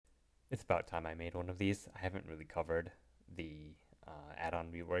It's about time I made one of these. I haven't really covered the add-on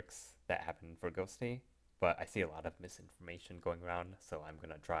reworks that happen for Ghostface, but I see a lot of misinformation going around, so I'm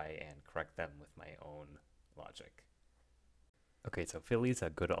gonna try and correct them with my own logic. Okay, so Philly's a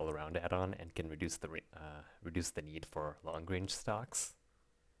good all-around add-on and can reduce the need for long-range stocks.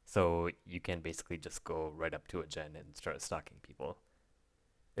 So you can basically just go right up to a gen and start stalking people.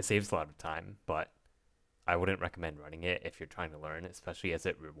 It saves a lot of time, but I wouldn't recommend running it if you're trying to learn, especially as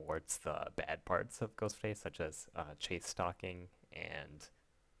it rewards the bad parts of Ghostface, such as chase stalking and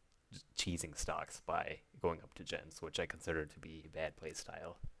cheesing stocks by going up to gens, which I consider to be bad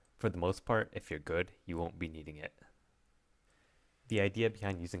playstyle. For the most part, if you're good, you won't be needing it. The idea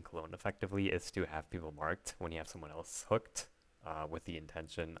behind using cologne effectively is to have people marked when you have someone else hooked, with the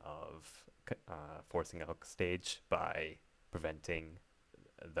intention of forcing a hook stage by preventing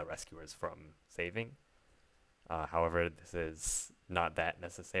the rescuers from saving. However, this is not that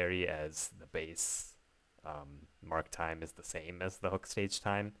necessary as the base mark time is the same as the hook stage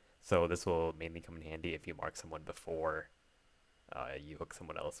time. So this will mainly come in handy if you mark someone before you hook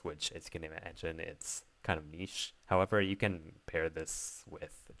someone else, which, as you can imagine, it's kind of niche. However, you can pair this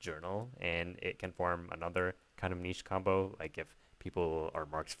with Journal, and it can form another kind of niche combo. Like if people are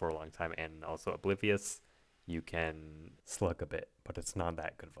marked for a long time and also oblivious, you can slug a bit, but it's not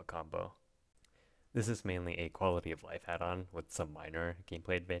that good of a combo. This is mainly a quality of life add-on with some minor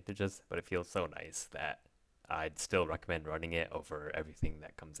gameplay advantages, but it feels so nice that I'd still recommend running it over everything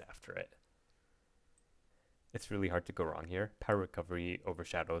that comes after it. It's really hard to go wrong here. Power recovery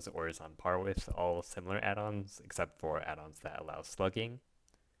overshadows or is on par with all similar add-ons, except for add-ons that allow slugging,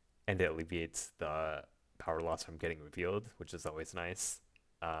 and it alleviates the power loss from getting revealed, which is always nice.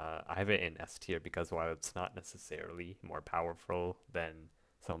 I have it in S tier because while it's not necessarily more powerful than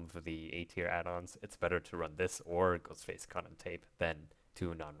some of the A tier add-ons, it's better to run this or Ghostface Con and Tape than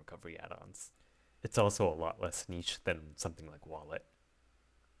two non-recovery add-ons. It's also a lot less niche than something like Wallet.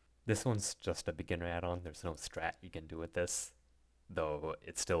 This one's just a beginner add-on. There's no strat you can do with this, though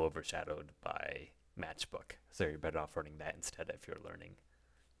it's still overshadowed by Matchbook, so you're better off running that instead if you're learning.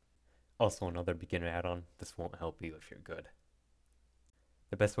 Also another beginner add-on, this won't help you if you're good.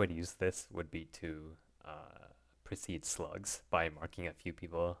 The best way to use this would be to precede slugs by marking a few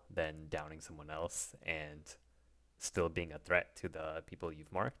people, then downing someone else, and still being a threat to the people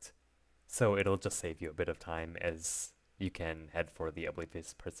you've marked. So it'll just save you a bit of time, as you can head for the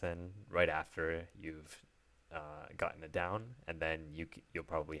oblivious person right after you've gotten it down, and then you'll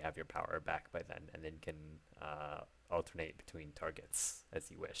probably have your power back by then, and then can alternate between targets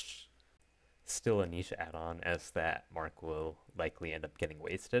as you wish. Still a niche add-on, as that mark will likely end up getting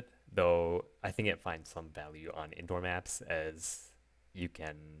wasted, though I think it finds some value on indoor maps, as you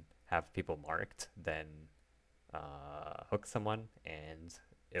can have people marked, then hook someone, and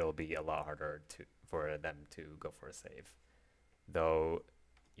it'll be a lot harder for them to go for a save. Though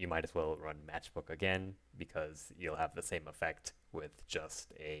you might as well run Matchbook again, because you'll have the same effect with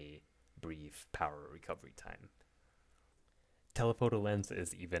just a brief power recovery time. Telephoto lens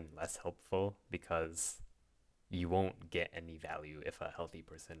is even less helpful because you won't get any value if a healthy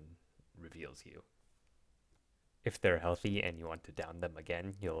person reveals you. If they're healthy and you want to down them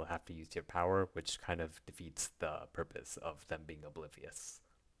again, you'll have to use your power, which kind of defeats the purpose of them being oblivious.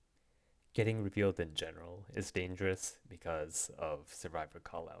 Getting revealed in general is dangerous because of survivor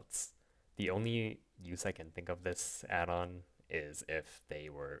callouts. The only use I can think of this add-on is if they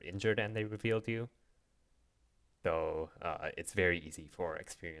were injured and they revealed you, though it's very easy for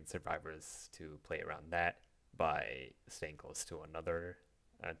experienced survivors to play around that by staying close to another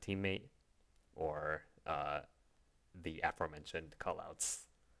teammate or the aforementioned callouts.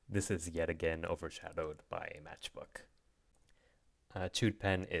 This is yet again overshadowed by Matchbook. Chewed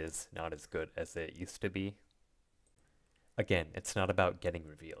Pen is not as good as it used to be. Again, it's not about getting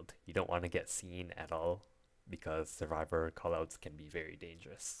revealed. You don't want to get seen at all, because survivor callouts can be very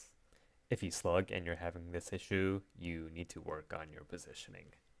dangerous. If you slug and you're having this issue, you need to work on your positioning.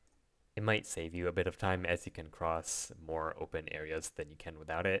 It might save you a bit of time, as you can cross more open areas than you can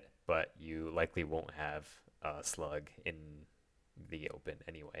without it, but you likely won't have a slug in the open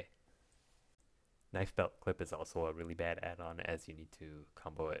anyway. Knife Belt Clip is also a really bad add-on, as you need to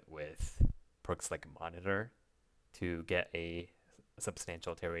combo it with perks like Monitor to get a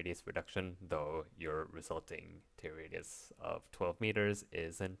substantial tear radius reduction, though your resulting tear radius of 12 meters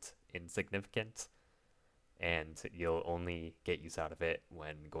isn't insignificant, and you'll only get use out of it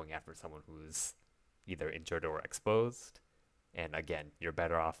when going after someone who's either injured or exposed. And again, you're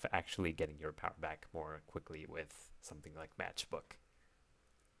better off actually getting your power back more quickly with something like Matchbook.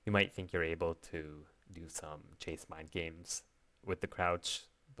 You might think you're able to do some chase mind games with the crouch,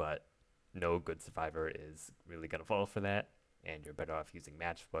 but no good survivor is really going to fall for that, and you're better off using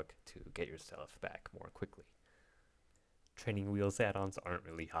Matchbook to get your stuff back more quickly. Training wheels add-ons aren't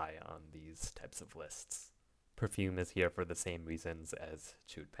really high on these types of lists. Perfume is here for the same reasons as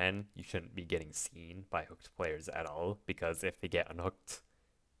Chewed Pen. You shouldn't be getting seen by hooked players at all, because if they get unhooked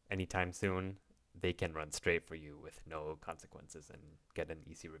anytime soon, they can run straight for you with no consequences and get an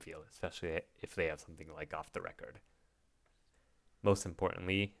easy reveal, especially if they have something like Off the Record. Most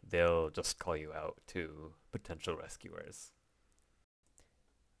importantly, they'll just call you out to potential rescuers.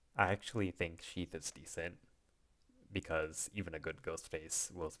 I actually think Sheath is decent, because even a good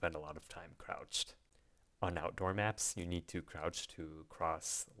Ghostface will spend a lot of time crouched. On outdoor maps, you need to crouch to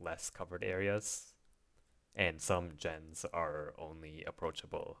cross less covered areas, and some gens are only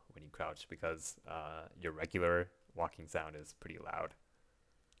approachable when you crouch because your regular walking sound is pretty loud.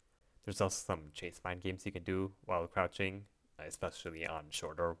 There's also some chase mine games you can do while crouching, especially on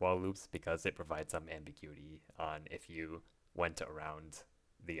shorter wall loops, because it provides some ambiguity on if you went around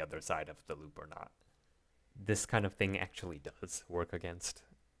the other side of the loop or not. This kind of thing actually does work against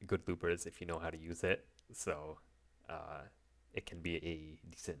good loopers if you know how to use it, so it can be a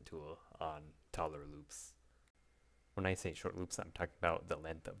decent tool on taller loops. When I say short loops, I'm talking about the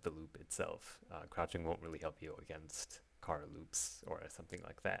length of the loop itself. Crouching won't really help you against car loops or something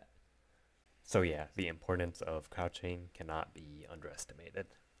like that. So yeah, the importance of crouching cannot be underestimated.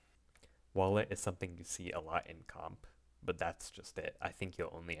 Wallet is something you see a lot in comp, but that's just it. I think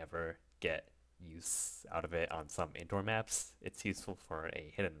you'll only ever get use out of it on some indoor maps. It's useful for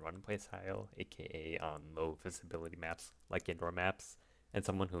a hit and run playstyle, aka on low visibility maps like indoor maps, and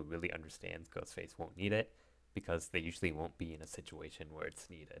someone who really understands Ghostface won't need it, because they usually won't be in a situation where it's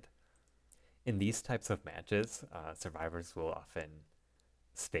needed. In these types of matches, survivors will often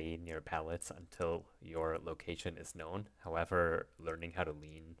stay near pallets until your location is known. However, learning how to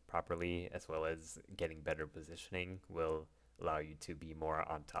lean properly as well as getting better positioning will allow you to be more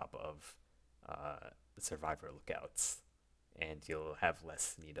on top of survivor lookouts, and you'll have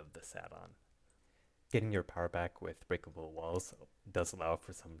less need of this add-on. Getting your power back with breakable walls does allow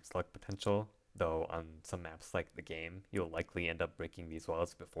for some slug potential, though on some maps like the game, you'll likely end up breaking these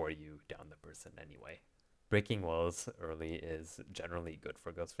walls before you down the person anyway. Breaking walls early is generally good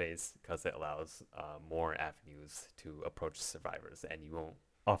for Ghostface because it allows more avenues to approach survivors, and you won't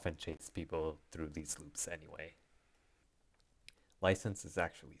often chase people through these loops anyway. License is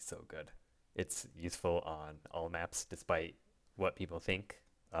actually so good. It's useful on all maps despite what people think.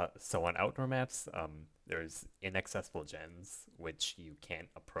 So on outdoor maps, there's inaccessible gens which you can't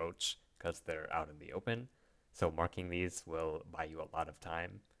approach because they're out in the open. So marking these will buy you a lot of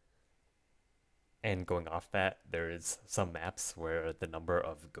time. And going off that, there's some maps where the number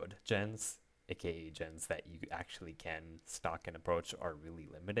of good gens, aka gens that you actually can stalk and approach, are really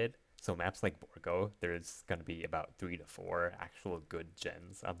limited. So maps like Borgo, there's going to be about 3 to 4 actual good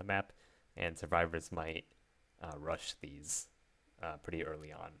gens on the map, and survivors might rush these pretty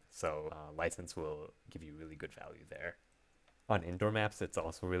early on. So license will give you really good value there. On indoor maps, it's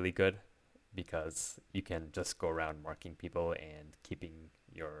also really good because you can just go around marking people and keeping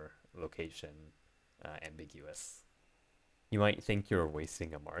your location ambiguous. You might think you're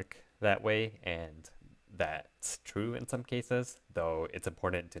wasting a mark that way, and that's true in some cases, though it's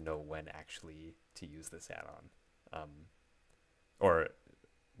important to know when actually to use this add-on, or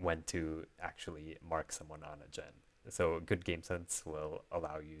when to actually mark someone on a gen. So good game sense will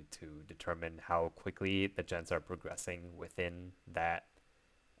allow you to determine how quickly the gens are progressing within that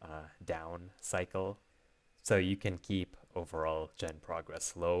down cycle, so you can keep overall gen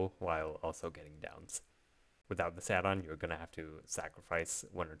progress low while also getting downs. Without this add-on, you're going to have to sacrifice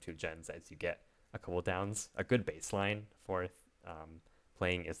 1 or 2 gens as you get a couple downs. A good baseline for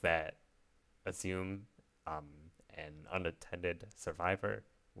playing is that assume an unattended survivor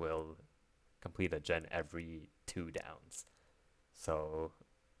will complete a gen every 2 downs. So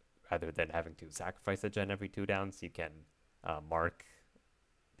rather than having to sacrifice a gen every 2 downs, you can mark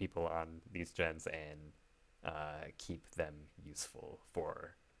people on these gens and keep them useful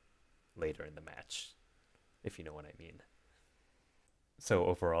for later in the match, if you know what I mean. So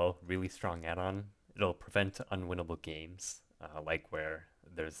overall, really strong add-on. It'll prevent unwinnable games, like where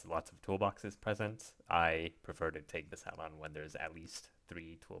there's lots of toolboxes present. I prefer to take this add-on when there's at least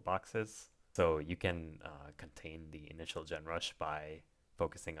 3 toolboxes. So you can contain the initial gen rush by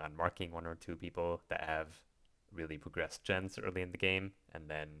focusing on marking 1 or 2 people that have really progressed gens early in the game, and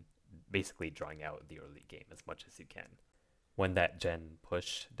then basically drawing out the early game as much as you can. When that gen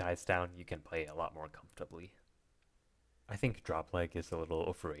push dies down, you can play a lot more comfortably. I think drop leg is a little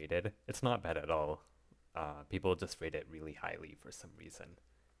overrated. It's not bad at all. People just rate it really highly for some reason.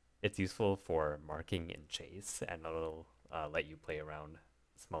 It's useful for marking and chase, and it'll let you play around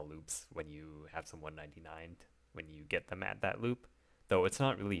small loops when you have some 199 when you get them at that loop. Though it's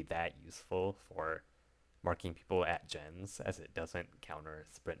not really that useful for marking people at gens, as it doesn't counter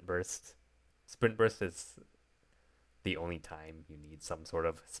sprint burst. Sprint burst is the only time you need some sort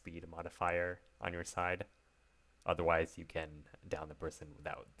of speed modifier on your side. Otherwise, you can down the person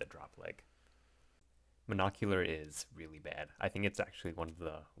without the drop leg. Monocular is really bad. I think it's actually one of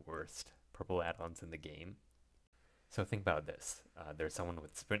the worst purple add-ons in the game. So think about this. There's someone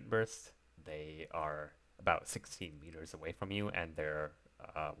with sprint burst. They are about 16 meters away from you, and they're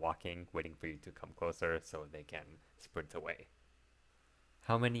walking, waiting for you to come closer so they can sprint away.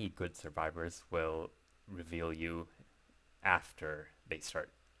 How many good survivors will reveal you after they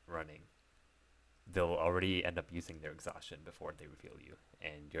start running? They'll already end up using their exhaustion before they reveal you,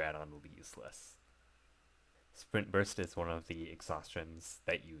 and your add-on will be useless. Sprint burst is one of the exhaustions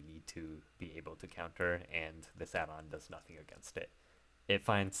that you need to be able to counter, and this add-on does nothing against it. It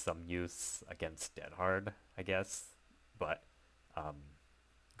finds some use against dead hard, I guess, but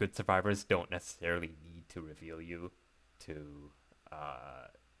good survivors don't necessarily need to reveal you to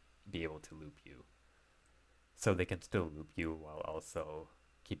be able to loop you. So they can still loop you while also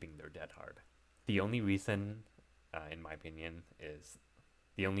keeping their dead hard. The only reason, in my opinion,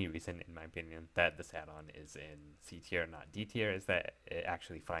 that this add-on is in C tier, not D tier, is that it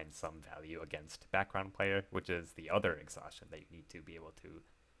actually finds some value against background player, which is the other exhaustion that you need to be able to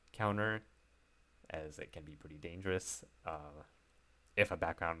counter, as it can be pretty dangerous. If a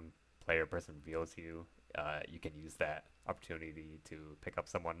background player person reveals you, you can use that opportunity to pick up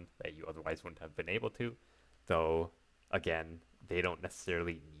someone that you otherwise wouldn't have been able to. Though, again, they don't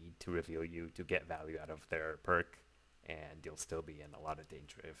necessarily need to reveal you to get value out of their perk, and you'll still be in a lot of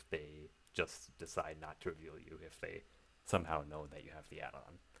danger if they just decide not to reveal you, if they somehow know that you have the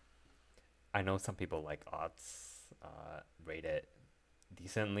add-on. I know some people like Otts rate it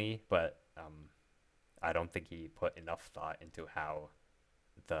decently, but I don't think he put enough thought into how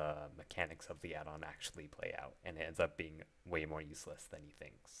the mechanics of the add-on actually play out, and it ends up being way more useless than he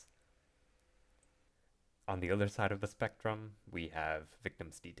thinks. On the other side of the spectrum, we have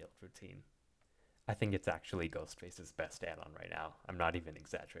Victim's Detailed Routine. I think it's actually Ghostface's best add-on right now. I'm not even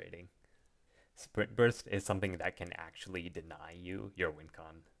exaggerating. Sprint Burst is something that can actually deny you your win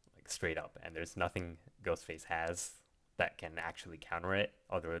con, like straight up, and there's nothing Ghostface has that can actually counter it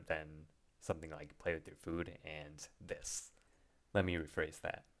other than something like play with your food and this. Let me rephrase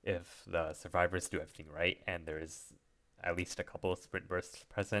that. If the survivors do everything right and there's at least a couple of sprint bursts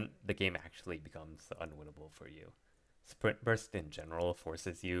present, the game actually becomes unwinnable for you. Sprint burst in general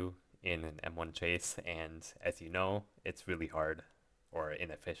forces you in an M1 chase, and as you know, it's really hard, or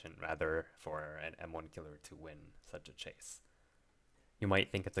inefficient rather, for an M1 killer to win such a chase. You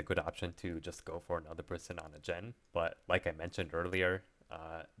might think it's a good option to just go for another person on a gen, but like I mentioned earlier,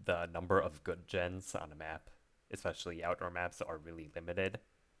 the number of good gens on a map, especially outdoor maps, are really limited.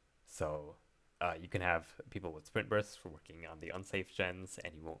 So you can have people with sprint bursts working on the unsafe gens,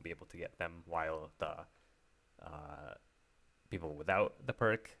 and you won't be able to get them, while the people without the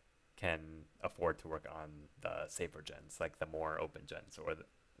perk can afford to work on the safer gens, like the more open gens, or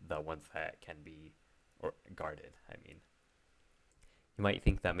the ones that can be guarded, I mean. You might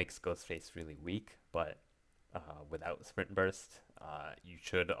think that makes Ghostface really weak, but without sprint burst, you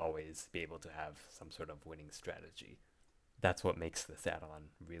should always be able to have some sort of winning strategy. That's what makes this add-on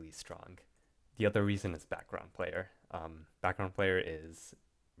really strong. The other reason is background player. Background player is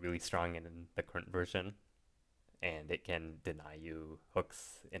really strong in the current version, and it can deny you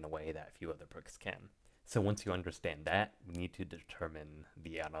hooks in a way that few other perks can. So once you understand that, we need to determine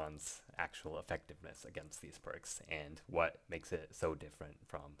the add-on's actual effectiveness against these perks and what makes it so different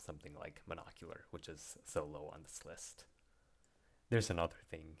from something like Monocular, which is so low on this list. There's another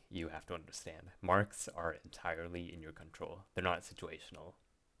thing you have to understand. Marks are entirely in your control. They're not situational.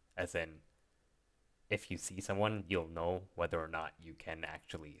 As in, if you see someone, you'll know whether or not you can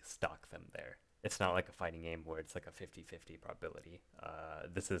actually stalk them there. It's not like a fighting game where it's like a 50-50 probability.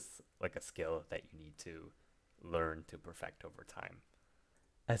 This is like a skill that you need to learn to perfect over time.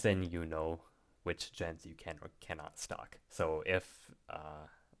 As in, you know which gens you can or cannot stalk. So if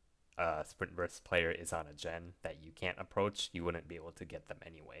a sprint burst player is on a gen that you can't approach, you wouldn't be able to get them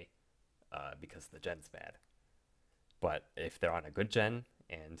anyway, because the gen's bad. But if they're on a good gen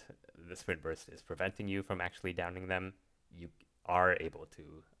and the sprint burst is preventing you from actually downing them, you are able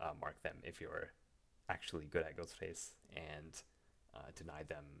to mark them if you're actually good at Ghostface and deny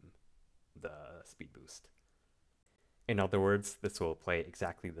them the speed boost. In other words, this will play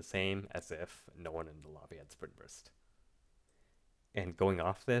exactly the same as if no one in the lobby had sprint burst. And going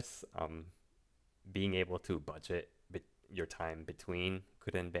off this, being able to budget your time between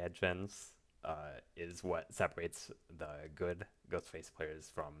good and bad gens is what separates the good Ghostface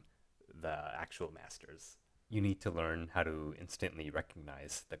players from the actual masters. You need to learn how to instantly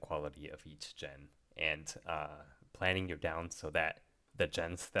recognize the quality of each gen and planning your downs so that the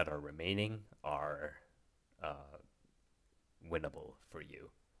gens that are remaining are uh, winnable for you.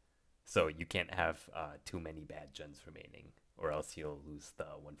 So you can't have too many bad gens remaining, or else you'll lose the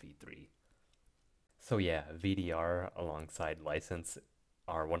 1v3. So yeah, VDR alongside license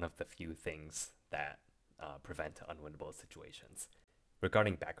are one of the few things that prevent unwinnable situations.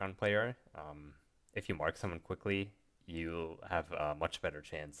 Regarding background player, if you mark someone quickly, you'll have a much better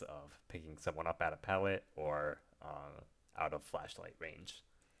chance of picking someone up at a pallet or out of flashlight range.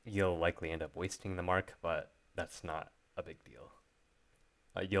 You'll likely end up wasting the mark, but that's not a big deal.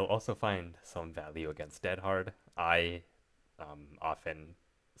 You'll also find some value against dead hard. I often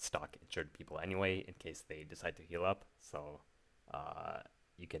stock injured people anyway in case they decide to heal up, so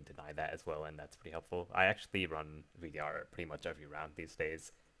you can deny that as well, and that's pretty helpful. I actually run VDR pretty much every round these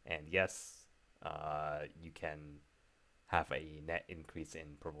days, and yes, you can have a net increase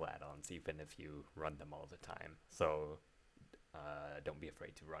in purple add-ons even if you run them all the time, so don't be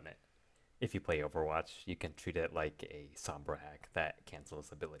afraid to run it. If you play Overwatch, you can treat it like a Sombra hack that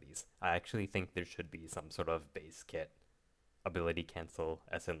cancels abilities. I actually think there should be some sort of base kit ability cancel,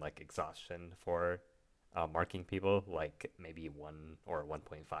 as in like exhaustion for marking people, like maybe 1 or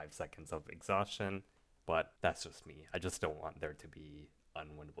 1.5 seconds of exhaustion, but that's just me. I just don't want there to be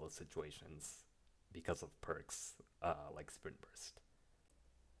unwinnable situations because of perks like Sprint Burst.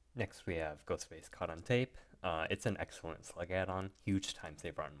 Next we have Ghostface Caught on Tape. It's an excellent slug add-on, huge time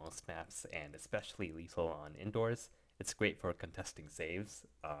saver on most maps, and especially lethal on indoors. It's great for contesting saves.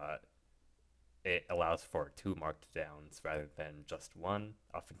 It allows for 2 marked downs rather than just 1,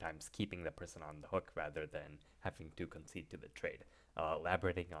 oftentimes keeping the person on the hook rather than having to concede to the trade.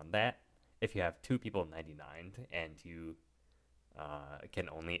 Elaborating on that, if you have 2 people 99'd and you can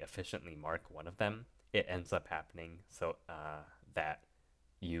only efficiently mark one of them, it ends up happening so that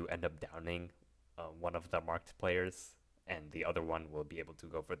you end up downing one of the marked players, and the other one will be able to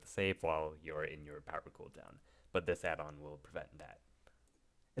go for the save while you're in your power cooldown. But this add-on will prevent that.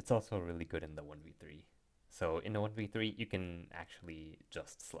 It's also really good in the 1v3. So in the 1v3, you can actually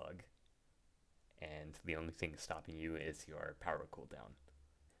just slug, and the only thing stopping you is your power cooldown.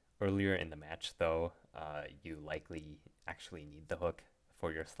 Earlier in the match, though, you likely actually need the hook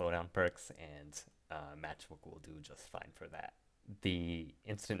for your slowdown perks, and matchbook will do just fine for that. The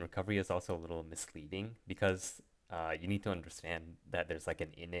instant recovery is also a little misleading because you need to understand that there's like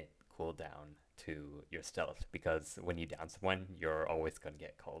an init cooldown to your stealth, because when you down someone, you're always going to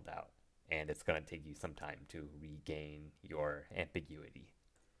get called out, and it's going to take you some time to regain your ambiguity.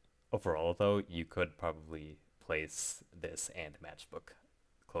 Overall, though, you could probably place this and matchbook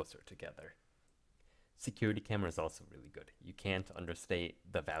closer together. Security camera is also really good. You can't understate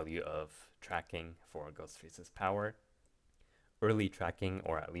the value of tracking for Ghostface's power. Early tracking,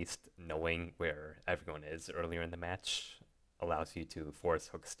 or at least knowing where everyone is earlier in the match, allows you to force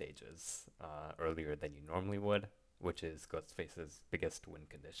hook stages earlier than you normally would, which is Ghostface's biggest win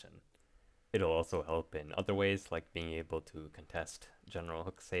condition. It'll also help in other ways, like being able to contest general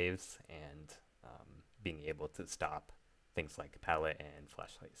hook saves and being able to stop things like pallet and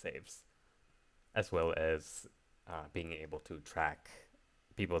flashlight saves, as well as being able to track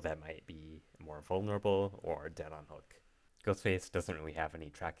people that might be more vulnerable or dead on hook. Ghostface doesn't really have any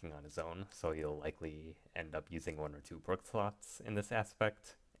tracking on his own, so you'll likely end up using 1 or 2 perk slots in this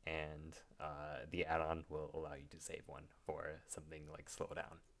aspect, and the add-on will allow you to save one for something like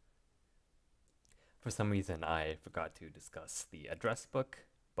slowdown. For some reason, I forgot to discuss the address book,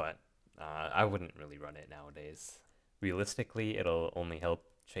 but I wouldn't really run it nowadays. Realistically, it'll only help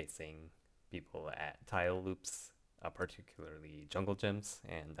chasing people at tile loops, particularly jungle gyms,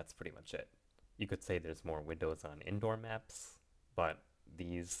 and that's pretty much it. You could say there's more windows on indoor maps, but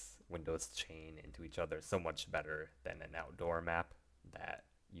these windows chain into each other so much better than an outdoor map that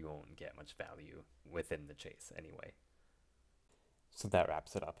you won't get much value within the chase anyway. So that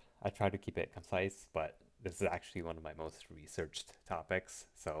wraps it up. I try to keep it concise, but this is actually one of my most researched topics,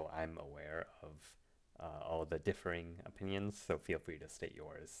 so I'm aware of all the differing opinions, so feel free to state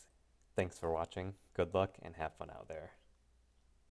yours. Thanks for watching, good luck, and have fun out there.